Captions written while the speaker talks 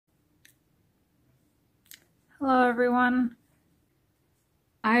Hello everyone.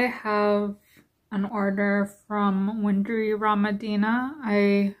 I have an order from Windry Ramadhina.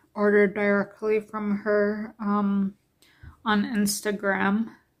 I ordered directly from her on Instagram.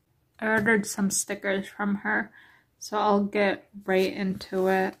 I ordered some stickers from her, so I'll get right into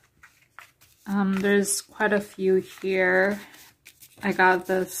it. There's quite a few here. I got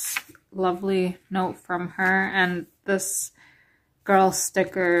this lovely note from her, and this girl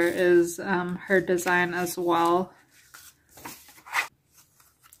sticker is her design as well.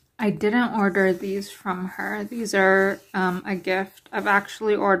 I didn't order these from her. These are a gift. I've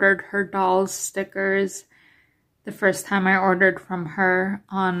actually ordered her dolls stickers the first time I ordered from her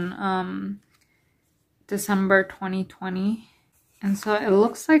on December 2020. And so it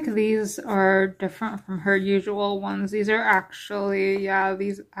looks like these are different from her usual ones. These are actually, yeah,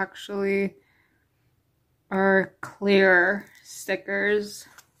 these actually are clear stickers.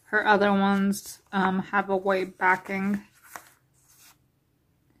 Her other ones have a white backing.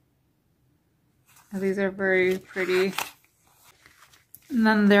 These are very pretty. And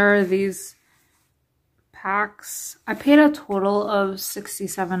then there are these packs. I paid a total of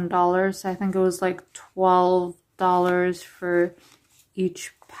 $67. I think it was like $12 for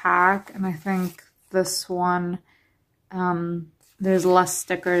each pack. And I think this one, there's less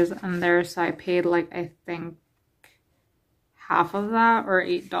stickers in there. So I paid like, I think half of that, or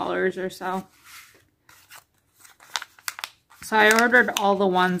 $8 or so. So I ordered all the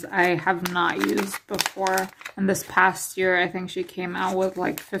ones I have not used before. And this past year, I think she came out with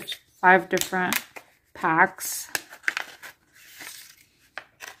like 5 different packs.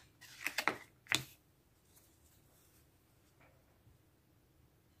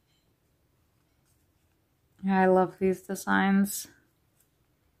 Yeah, I love these designs.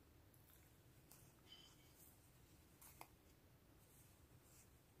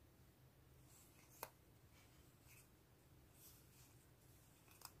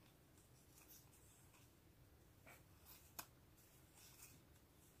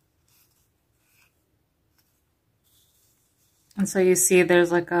 And so you see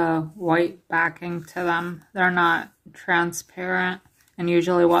there's like a white backing to them. They're not transparent. And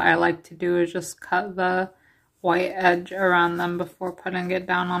usually what I like to do is just cut the white edge around them before putting it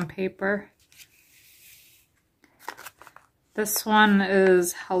down on paper. This one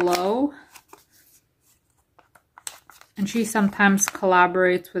is Hello. And she sometimes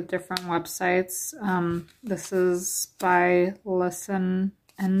collaborates with different websites. This is by Listen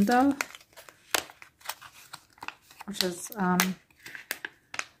Enda, which is, I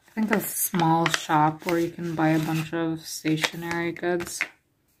think, a small shop where you can buy a bunch of stationery goods.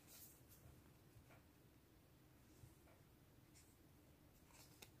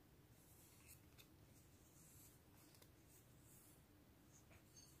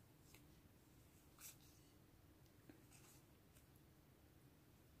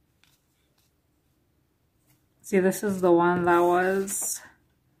 See, this is the one that was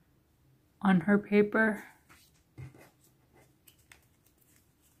on her paper.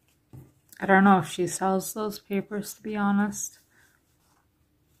 I don't know if she sells those papers, to be honest.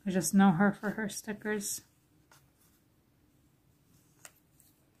 I just know her for her stickers.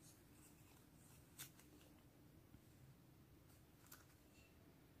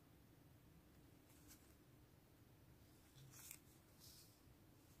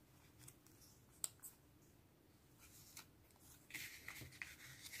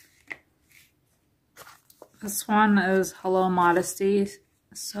 This one is Hello Modesty.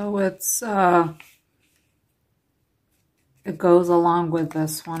 So it's, it goes along with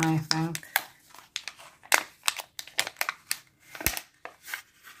this one, I think.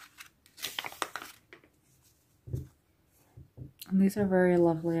 And these are very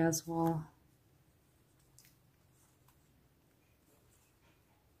lovely as well.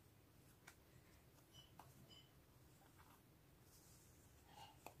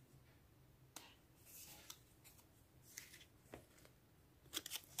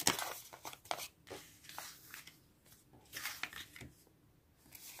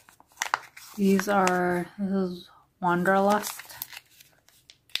 This is Wanderlust.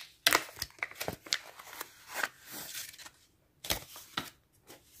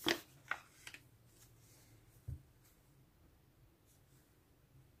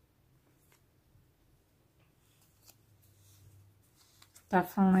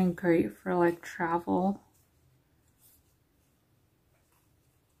 Definitely great for like travel.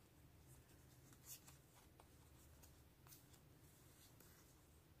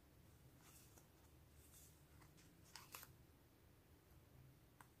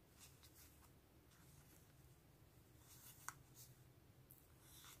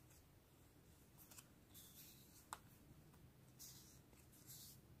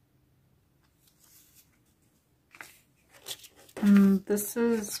 And this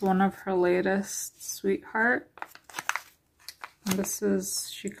is one of her latest, Sweetheart. And this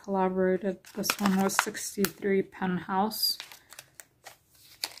is, she collaborated, this one was 63 Penthouse.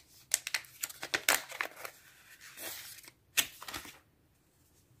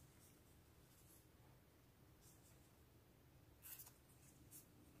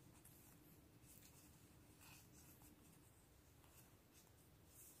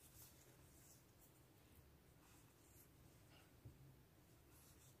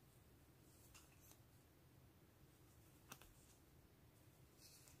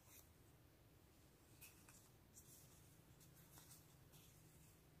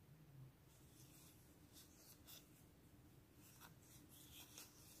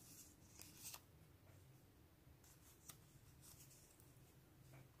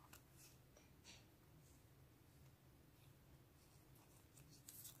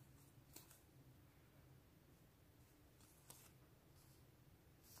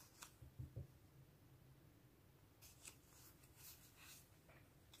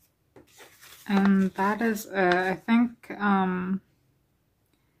 And that is, I think, I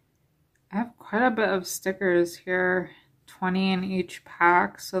have quite a bit of stickers here, 20 in each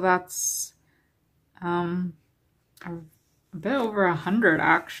pack, so that's a bit over 100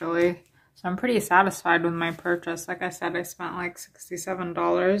 actually. So I'm pretty satisfied with my purchase. Like I said, I spent like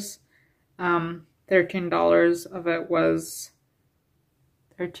 $67.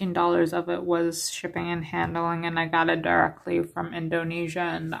 $13 of it was shipping and handling, and I got it directly from Indonesia,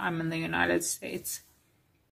 and I'm in the United States.